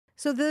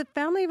So the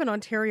family of an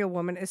Ontario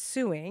woman is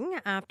suing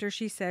after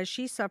she says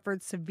she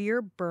suffered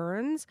severe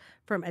burns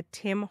from a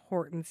Tim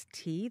Hortons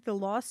tea. The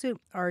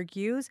lawsuit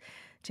argues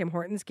Tim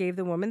Hortons gave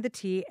the woman the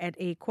tea at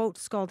a, quote,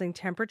 scalding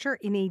temperature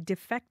in a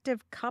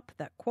defective cup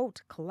that,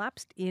 quote,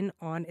 collapsed in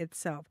on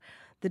itself.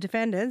 The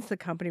defendants, the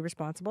company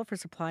responsible for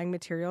supplying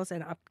materials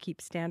and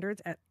upkeep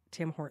standards at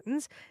Tim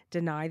Hortons,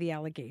 deny the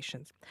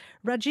allegations.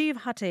 Rajiv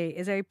Haté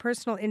is a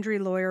personal injury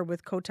lawyer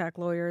with Kotak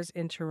Lawyers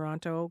in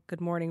Toronto.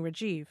 Good morning,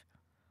 Rajiv.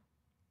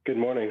 Good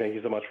morning. Thank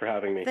you so much for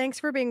having me. Thanks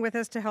for being with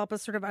us to help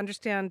us sort of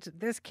understand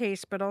this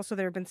case, but also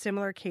there have been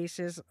similar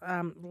cases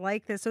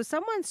like this. So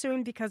someone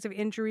suing because of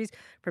injuries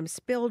from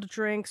spilled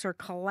drinks or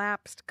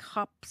collapsed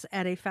cups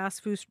at a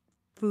fast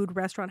food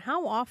restaurant.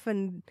 How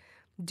often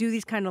do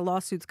these kind of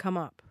lawsuits come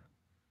up?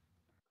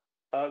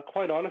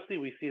 Quite honestly,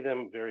 we see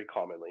them very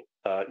commonly.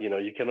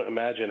 You can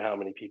imagine how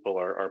many people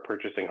are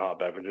purchasing hot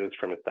beverages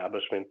from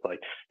establishments like,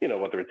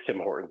 whether it's Tim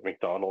Hortons,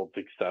 McDonald's,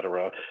 et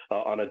cetera,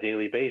 on a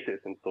daily basis.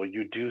 And so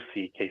you do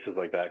see cases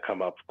like that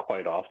come up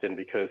quite often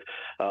because,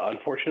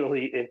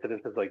 unfortunately,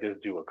 incidences like this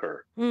do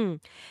occur.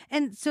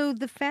 And so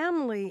the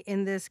family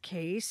in this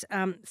case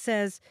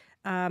says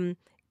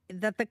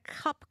that the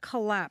cup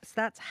collapsed.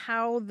 That's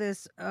how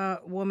this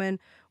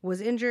woman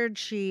was injured.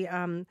 She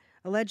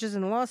alleges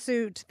in a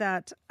lawsuit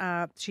that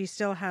she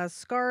still has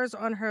scars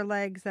on her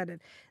legs, that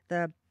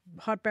the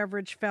hot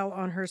beverage fell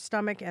on her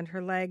stomach and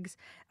her legs,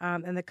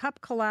 and the cup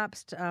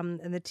collapsed,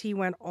 and the tea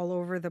went all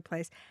over the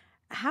place.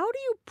 How do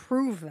you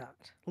prove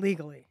that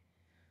legally?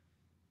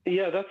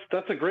 Yeah,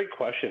 that's a great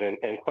question.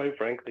 And quite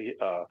frankly,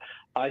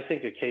 I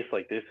think a case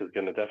like this is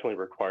going to definitely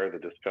require the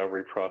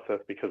discovery process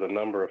because a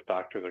number of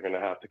factors are going to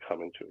have to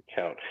come into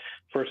account.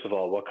 First of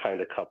all, what kind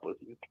of cup was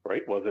used,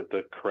 right? Was it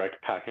the correct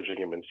packaging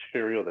and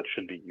material that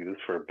should be used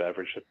for a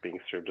beverage that's being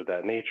served of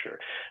that nature?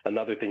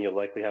 Another thing you'll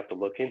likely have to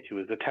look into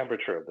is the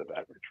temperature of the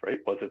beverage, right?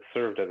 Was it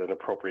served at an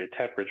appropriate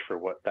temperature for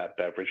what that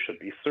beverage should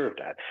be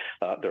served at?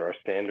 There are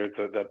standards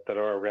that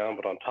are around,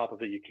 but on top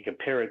of it, you can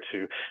compare it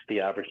to the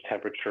average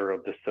temperature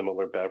of the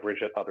similar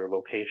beverage at other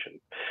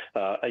locations.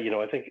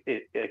 I think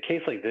a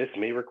case like this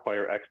may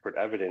require expert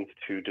evidence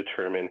to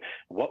determine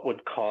what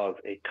would cause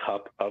a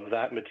cup of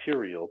that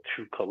material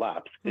to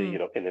collapse, in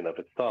and of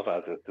itself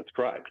as it's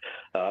described,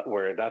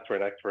 where that's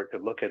where an expert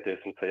could look at this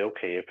and say,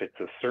 okay, if it's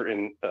a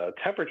certain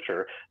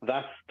temperature,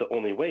 that's the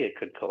only way it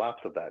could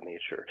collapse of that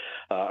nature.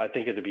 I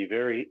think it would be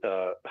very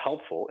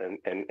helpful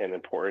and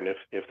important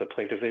if the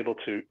plaintiff is able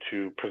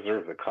to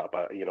preserve the cup.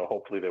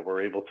 Hopefully that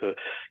we're able to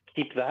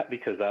keep that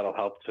because that'll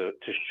help to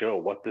show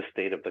what the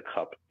state of the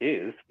cup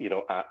is,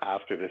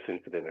 after this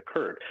incident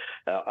occurred.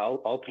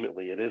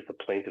 Ultimately, it is the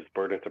plaintiff's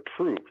burden to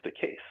prove the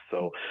case.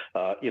 So,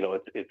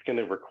 it's going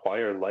to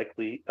require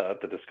likely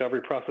the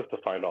discovery process to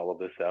find all of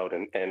this out.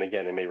 And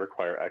again, it may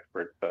require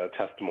expert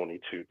testimony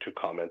to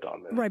comment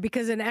on this. Right,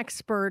 because an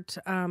expert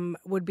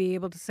would be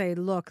able to say,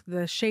 look,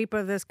 the shape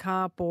of this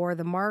cup or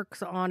the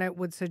marks on it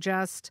would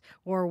suggest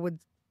or would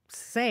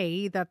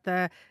say that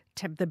the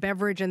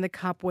beverage in the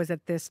cup was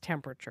at this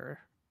temperature.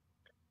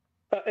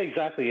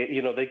 Exactly.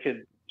 They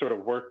could sort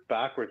of work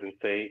backwards and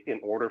say, in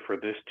order for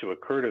this to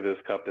occur to this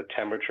cup, the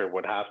temperature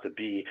would have to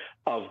be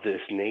of this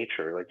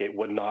nature. Like it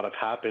would not have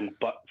happened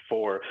but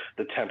for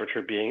the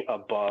temperature being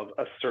above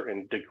a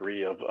certain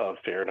degree of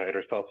Fahrenheit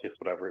or Celsius,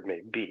 whatever it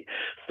may be.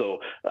 So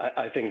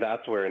I think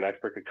that's where an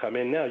expert could come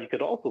in. Now, you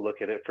could also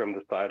look at it from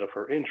the side of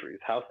her injuries.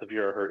 How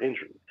severe are her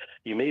injuries?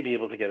 You may be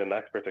able to get an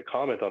expert to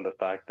comment on the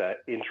fact that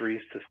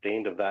injuries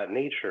sustained of that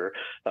nature,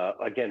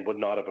 again, would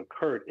not have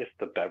occurred if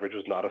the beverage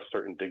was not a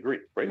certain degree,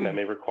 right? And that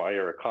may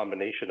require a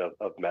combination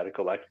of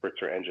medical experts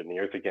or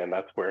engineers. Again,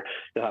 that's where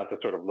you'll have to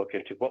sort of look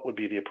into what would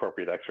be the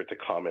appropriate expert to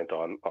comment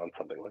on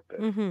something like this.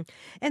 Mm-hmm.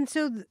 And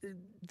so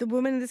the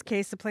woman in this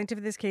case, the plaintiff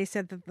in this case,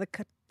 said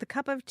that the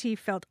cup of tea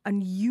felt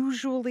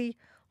unusually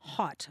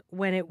hot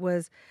when it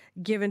was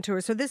given to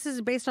her. So this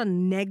is based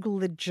on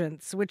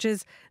negligence, which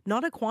is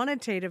not a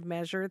quantitative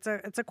measure. It's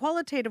a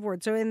qualitative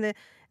word. So in the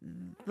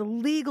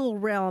legal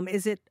realm,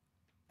 is it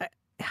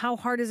how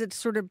hard is it to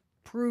sort of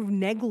prove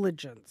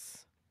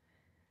negligence?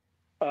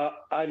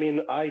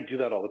 I do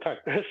that all the time.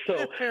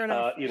 So, fair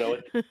enough.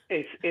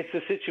 It's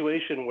a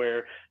situation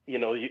where,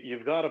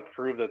 you've got to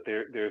prove that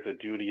there's a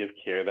duty of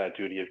care. That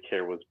duty of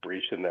care was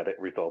breached and that it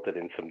resulted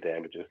in some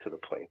damages to the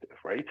plaintiff,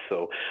 right?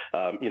 So,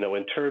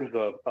 in terms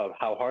of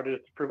how hard it is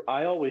to prove,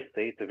 I always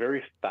say it's a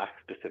very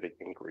fact-specific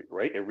inquiry,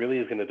 right? It really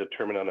is going to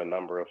determine on a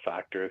number of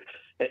factors,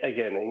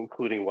 again,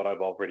 including what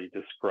I've already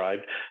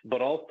described,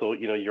 but also,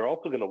 you're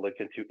also going to look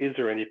into, is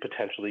there any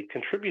potentially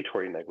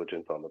contributory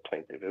negligence on the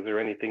plaintiff? Is there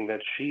anything that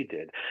she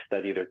did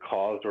that either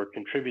caused or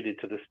contributed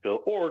to the spill,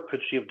 or could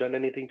she have done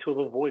anything to have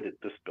avoided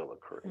the spill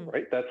occurring,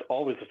 right? That's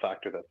always a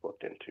factor that's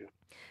looked into.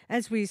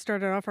 As we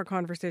started off our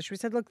conversation, we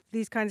said, look,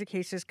 these kinds of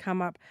cases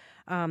come up.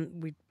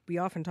 We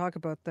often talk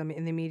about them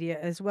in the media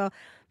as well.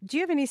 Do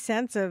you have any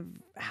sense of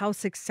how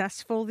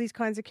successful these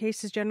kinds of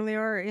cases generally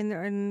are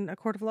in a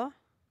court of law?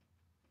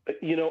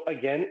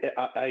 Again,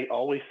 I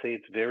always say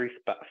it's very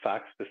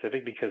fact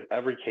specific because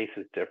every case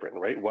is different,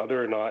 right?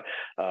 Whether or not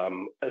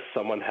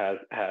someone has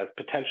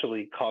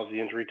potentially caused the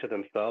injury to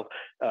themselves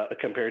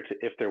compared to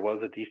if there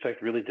was a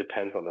defect really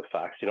depends on the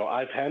facts.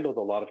 I've handled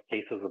a lot of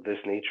cases of this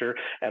nature,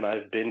 and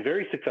I've been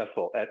very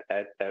successful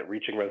at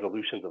reaching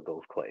resolutions of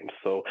those claims.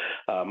 So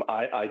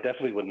I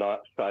definitely would not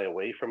shy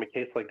away from a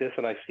case like this,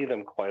 and I see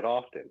them quite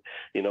often.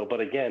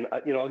 But again,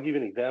 I'll give you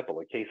an example.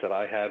 A case that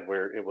I had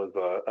where it was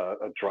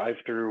a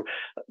drive-through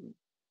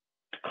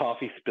hot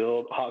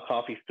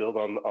coffee spilled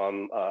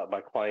on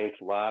my client's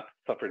lap,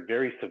 suffered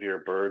very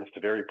severe burns to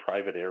very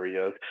private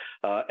areas.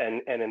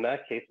 And in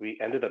that case, we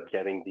ended up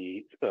getting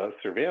the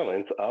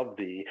surveillance of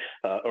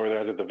or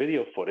rather the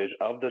video footage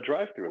of the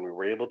drive-through, and we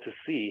were able to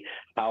see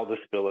how the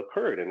spill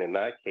occurred. And in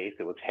that case,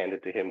 it was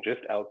handed to him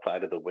just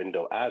outside of the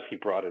window as he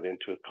brought it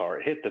into his car.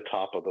 It hit the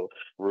top of the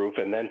roof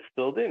and then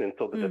spilled in. And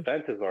so the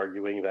defense is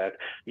arguing that,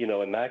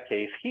 in that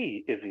case,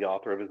 he is the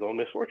author of his own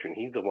misfortune.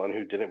 He's the one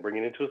who didn't bring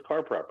it into his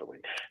car properly.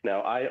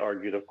 Now, I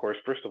argued, of course,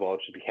 first of all,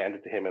 it should be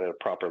handed to him at a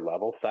proper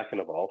level. Second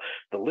of all,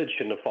 the lid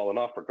shouldn't have fallen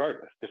off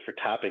regardless. Just for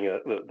tapping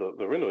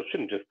the window, it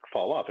shouldn't just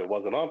fall off. It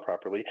wasn't on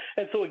properly.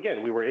 And so,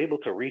 again, we were able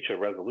to reach a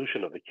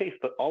resolution of the case,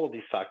 but all of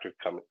these factors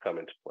come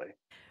into play.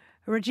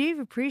 Rajiv,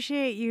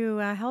 appreciate you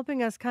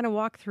helping us kind of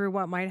walk through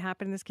what might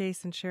happen in this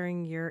case and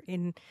sharing your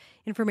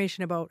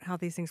information about how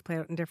these things play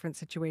out in different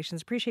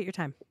situations. Appreciate your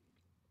time.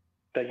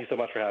 Thank you so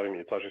much for having me.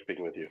 It's a pleasure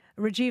speaking with you.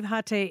 Rajiv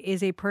Haté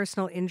is a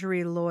personal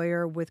injury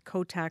lawyer with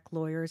Kotak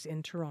Lawyers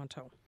in Toronto.